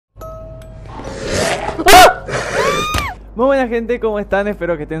Muy buena gente, ¿cómo están?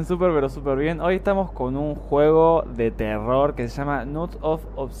 Espero que estén súper pero súper bien. Hoy estamos con un juego de terror que se llama Notes of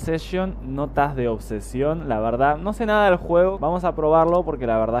Obsession, notas de obsesión. La verdad, no sé nada del juego. Vamos a probarlo porque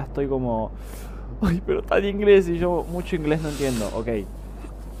la verdad estoy como... Ay, pero está en inglés y yo mucho inglés no entiendo. Ok.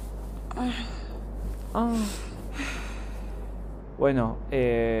 Bueno,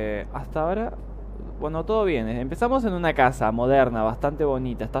 hasta ahora... Bueno, todo bien. Empezamos en una casa moderna, bastante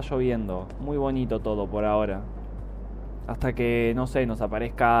bonita. Está lloviendo. Muy bonito todo por ahora. Hasta que, no sé, nos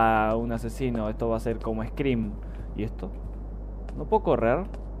aparezca un asesino. Esto va a ser como Scream. ¿Y esto? ¿No puedo correr?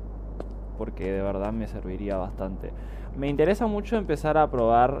 Porque de verdad me serviría bastante. Me interesa mucho empezar a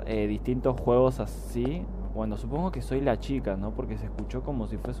probar distintos juegos así. Bueno, supongo que soy la chica, ¿no? Porque se escuchó como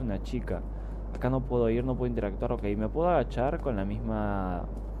si fuese una chica. Acá no puedo ir, no puedo interactuar. Ok, ¿me puedo agachar con la misma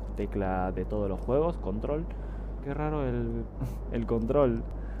tecla de todos los juegos? Control. Qué raro el control.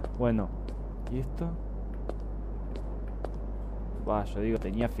 Bueno, ¿y esto? Bah, yo digo,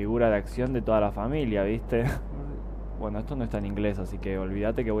 tenía figura de acción de toda la familia, ¿viste? Bueno, esto no está en inglés, así que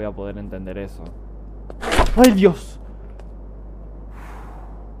olvídate que voy a poder entender eso. ¡Ay, Dios!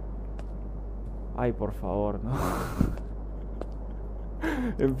 Ay, por favor, ¿no?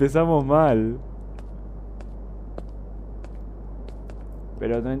 Empezamos mal.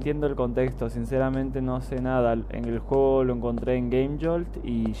 Pero no entiendo el contexto, sinceramente no sé nada. En el juego lo encontré en Game Jolt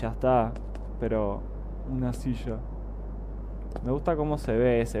y ya está. Pero una silla. Me gusta cómo se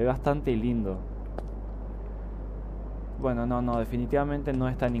ve bastante lindo. Bueno, no, definitivamente no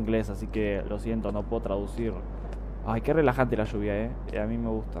está en inglés, así que lo siento, no puedo traducir. Ay, qué relajante la lluvia, a mí me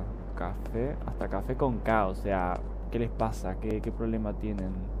gusta. Café, hasta café con K, o sea, ¿qué les pasa? ¿Qué problema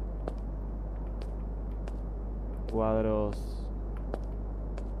tienen? Cuadros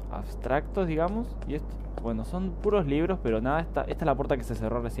abstractos, digamos. Y esto, bueno, son puros libros, pero nada, esta es la puerta que se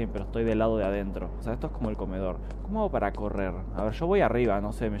cerró recién, pero estoy del lado de adentro. O sea, esto es como el comedor. ¿Cómo hago para correr? A ver, yo voy arriba,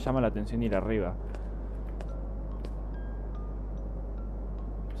 no sé, me llama la atención ir arriba.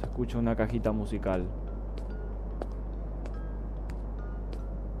 Se escucha una cajita musical.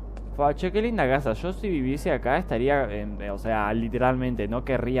 Che, qué linda casa. Yo si viviese acá estaría, o sea, literalmente, no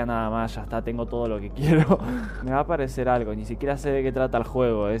querría nada más. Ya está, tengo todo lo que quiero. Me va a aparecer algo, ni siquiera sé de qué trata el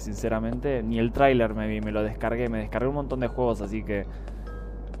juego, sinceramente. Ni el tráiler me vi, me lo descargué. Me descargué un montón de juegos, así que...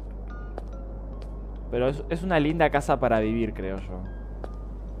 Pero es una linda casa para vivir, creo yo.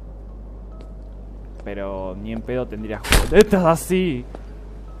 Pero ni en pedo tendría juegos. ¡Estas así!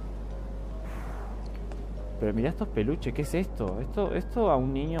 Pero mira estos peluches, ¿qué es esto? Esto a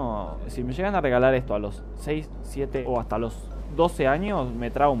un niño... Si me llegan a regalar esto a los 6, 7 o hasta los 12 años,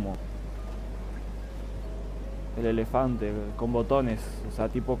 me traumo. El elefante con botones, o sea,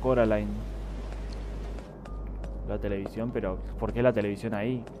 tipo Coraline. La televisión, pero ¿por qué la televisión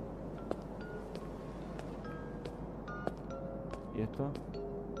ahí? ¿Y esto?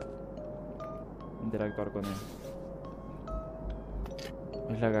 Interactuar con él.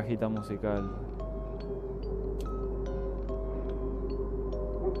 Es la cajita musical.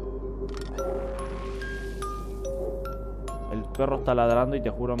 El perro está ladrando y te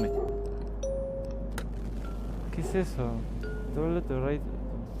juro me... ¿Qué es eso? Doble to right.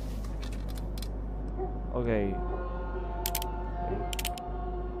 Ok.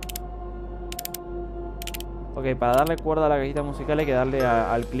 Ok, para darle cuerda a la cajita musical hay que darle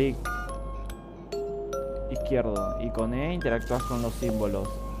al clic izquierdo. Y con E interactúas con los símbolos.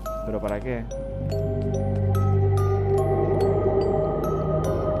 ¿Pero para qué?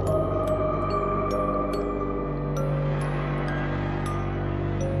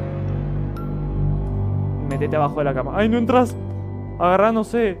 Metete abajo de la cama. ¡Ay, no entras! Agarrá, no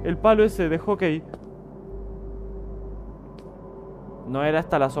sé, el palo ese de hockey. No era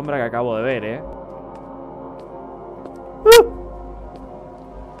esta la sombra que acabo de ver, ¡Ah!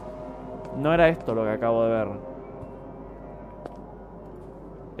 No era esto lo que acabo de ver.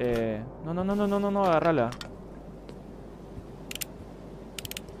 No, agarrala.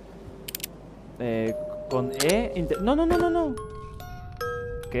 Con E... No.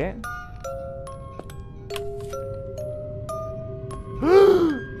 ¿Qué?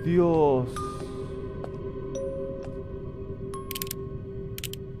 Dios.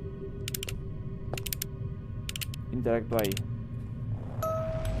 Interactúa ahí.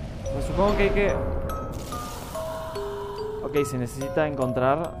 Me supongo que hay que... Ok, se necesita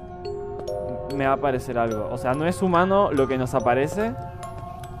encontrar... Me va a aparecer algo. O sea, no es humano lo que nos aparece.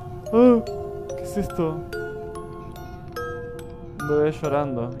 ¡Ah! ¿Qué es esto? Un bebé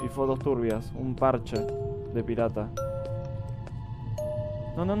llorando y fotos turbias. Un parche de pirata.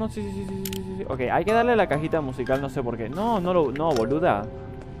 No, sí. Ok, hay que darle a la cajita musical, no sé por qué. No, boluda.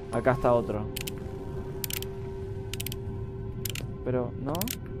 Acá está otro. Pero, ¿no?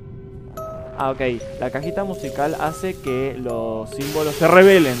 Ah, ok. La cajita musical hace que los símbolos se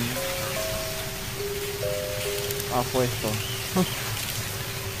revelen. Ah, fue esto.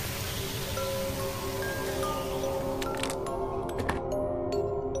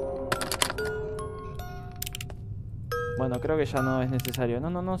 Bueno, creo que ya no es necesario.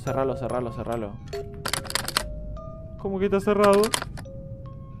 No, no, no, cerralo, cerralo, cerralo. ¿Cómo que está cerrado?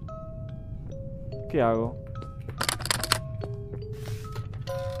 ¿Qué hago?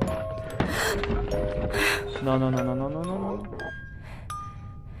 No, no, no, no, no, no, no.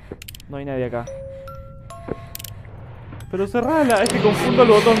 No hay nadie acá. Pero cerrala, es que confundo el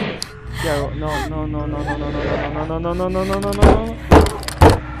botón. ¿Qué hago? No, no, no, no, no, no, no, no, no, no, no, no, no, no.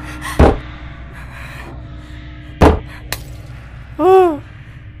 ¡Ah!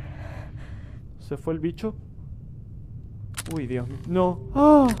 ¿Se fue el bicho? Uy, Dios mío. No.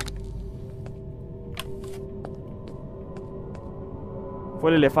 ¡Ah!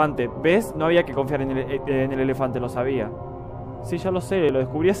 Fue el elefante. ¿Ves? No había que confiar en el elefante, lo sabía. Sí, ya lo sé, lo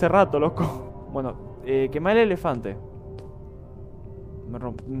descubrí hace rato, loco. Bueno, quemé el elefante.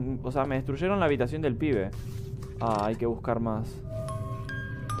 O sea, me destruyeron la habitación del pibe. Ah, hay que buscar más.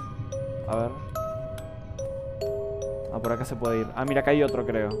 A ver. Ah, por acá se puede ir. Ah, mira, acá hay otro,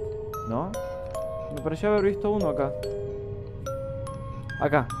 creo. ¿No? Me pareció haber visto uno acá.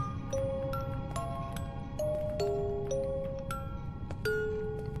 Acá.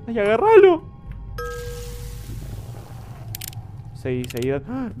 ¡Ay, agárralo! Seguí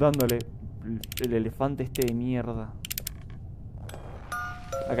dándole. El elefante este de mierda.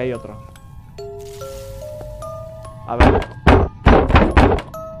 Acá hay otro. A ver.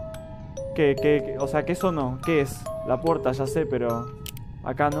 ¿Qué? O sea, ¿qué sonó? ¿Qué es? La puerta, ya sé, pero...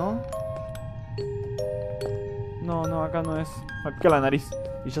 ¿Acá no? No, no, acá no es. Me pica la nariz.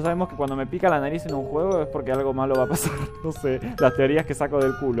 Y ya sabemos que cuando me pica la nariz en un juego es porque algo malo va a pasar. No sé, las teorías que saco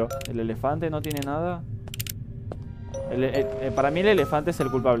del culo. ¿El elefante no tiene nada? Para mí el elefante es el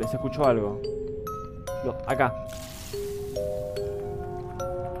culpable. Se escuchó algo. Acá.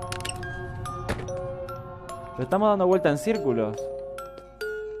 Pero estamos dando vuelta en círculos.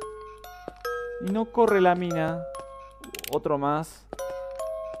 Y no corre la mina. Otro más.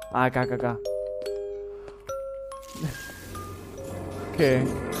 Ah, acá. ¿Qué?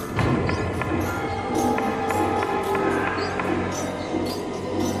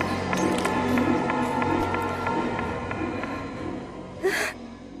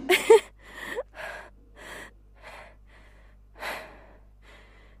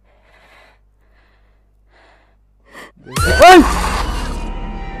 ¡Ay!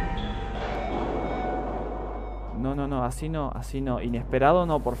 No, así no. Inesperado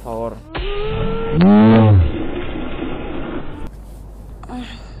no, por favor.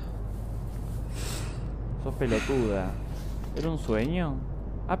 Sos pelotuda. ¿Era un sueño?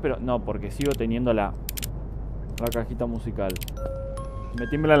 Ah, pero no, porque sigo teniendo la cajita musical. Me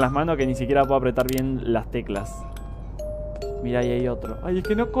tiemblan las manos que ni siquiera puedo apretar bien las teclas. Mira, ahí hay otro. Ay, es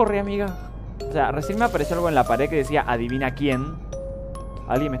que no corre, amiga. O sea, recién me apareció algo en la pared que decía adivina quién.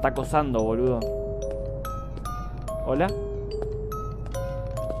 Alguien me está acosando, boludo. ¿Hola?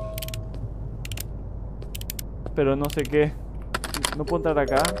 Pero no sé qué. ¿No puedo entrar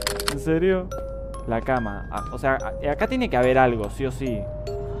acá? ¿En serio? La cama. Ah, o sea, acá tiene que haber algo, sí o sí.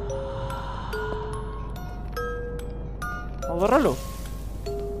 Agárralo.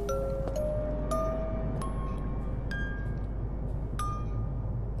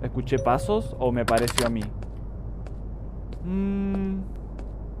 ¿Escuché pasos o me pareció a mí?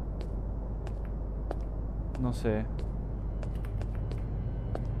 No sé.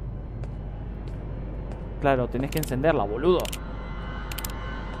 Claro, tenés que encenderla, boludo.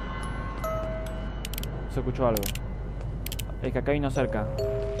 Se escuchó algo. Es que acá hay uno cerca.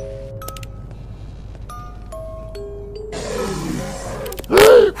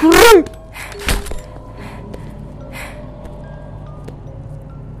 ¡Corre!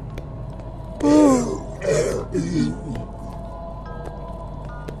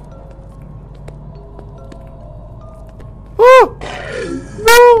 ¡Oh!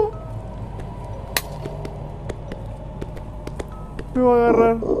 ¡No! Me va a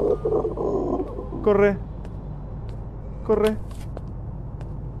agarrar. Corre. Corre.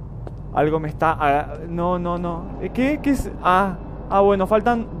 Algo me está... No. ¿Qué es? Ah, bueno,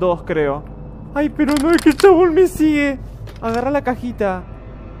 faltan dos, creo. Ay, pero no, es que el chabón me sigue. Agarra la cajita.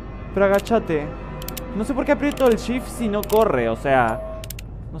 Pero agachate. No sé por qué aprieto el shift si no corre, o sea...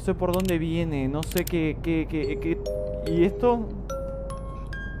 No sé por dónde viene, no sé qué... ¿Y esto?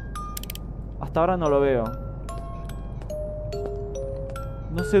 Hasta ahora no lo veo.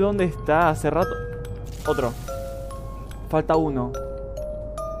 No sé dónde está, hace rato... Otro. Falta uno.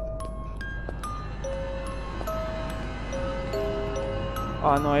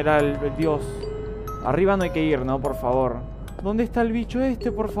 Ah, no, era el dios. Arriba no hay que ir, ¿no? Por favor. ¿Dónde está el bicho este,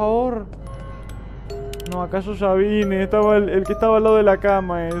 por favor? No, acá yo ya vine. Estaba el que estaba al lado de la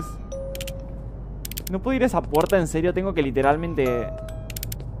cama es... No puedo ir a esa puerta, en serio. Tengo que literalmente...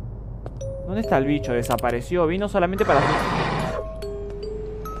 ¿Dónde está el bicho? Desapareció. Vino solamente para...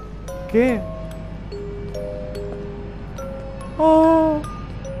 ¿Qué? ¡Oh!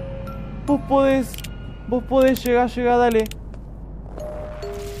 Vos podés llegar, dale.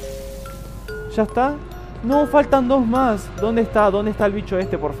 ¿Ya está? No, faltan dos más. ¿Dónde está el bicho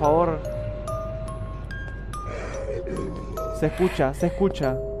este, por favor? Se escucha,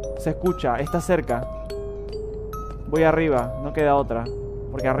 está cerca. Voy arriba, no queda otra.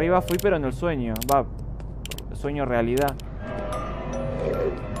 Porque arriba fui pero en el sueño. Va, sueño realidad.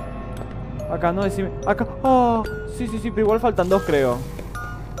 Acá, no decime. Acá, oh, sí, pero igual faltan dos, creo.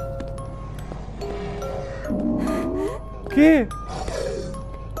 ¿Qué?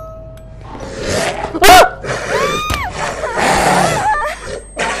 ¡Ah!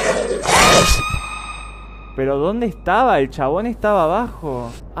 Pero ¿dónde estaba? El chabón estaba abajo.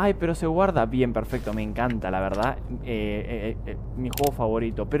 Ay, pero se guarda bien, perfecto. Me encanta, la verdad. Mi juego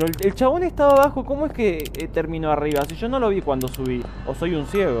favorito. Pero el chabón estaba abajo. ¿Cómo es que terminó arriba? Si yo no lo vi cuando subí. O soy un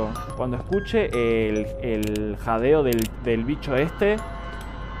ciego. Cuando escuche el jadeo del bicho este.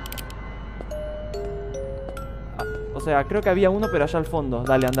 O sea, creo que había uno, pero allá al fondo.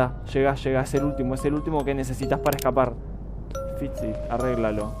 Dale, anda. Llega. Es el último que necesitas para escapar. Fitzy,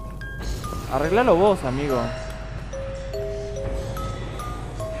 arréglalo. Arreglalo vos, amigo.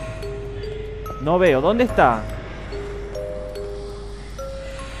 No veo, ¿dónde está?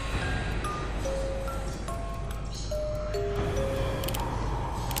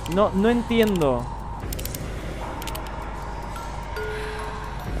 No entiendo.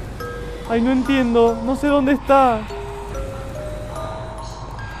 Ay, no entiendo, no sé dónde está.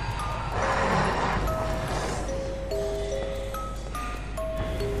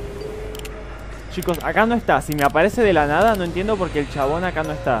 Chicos, acá no está. Si me aparece de la nada, no entiendo por qué el chabón acá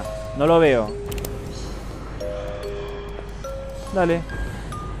no está. No lo veo. Dale.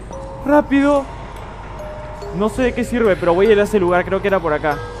 ¡Rápido! No sé de qué sirve, pero voy a ir a ese lugar. Creo que era por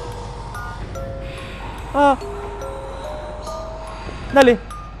acá. ¡Ah! ¡Dale!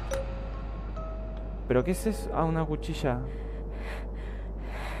 ¿Pero qué es eso? Ah, una cuchilla.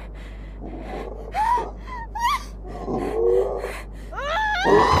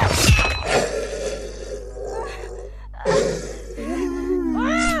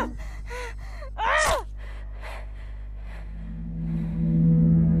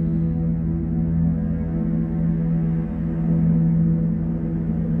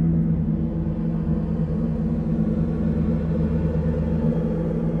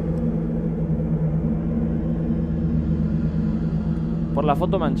 Por la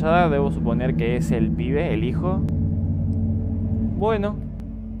foto manchada debo suponer que es el pibe, el hijo. Bueno,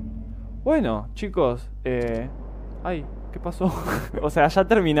 chicos, ay, ¿qué pasó? O sea, ya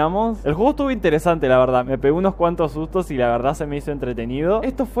terminamos. El juego estuvo interesante, la verdad. Me pegó unos cuantos sustos y la verdad se me hizo entretenido.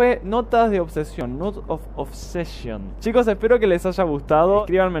 Esto fue Notas de Obsesión, Note of Obsession. Chicos, espero que les haya gustado.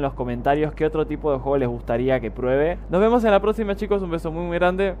 Escríbanme en los comentarios qué otro tipo de juego les gustaría que pruebe. Nos vemos en la próxima, chicos. Un beso muy, muy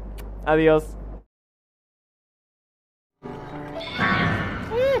grande. Adiós.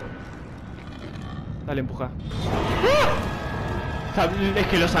 Dale, empuja. Es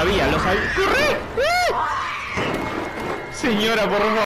que lo sabía. ¡Corre! Señora, por favor.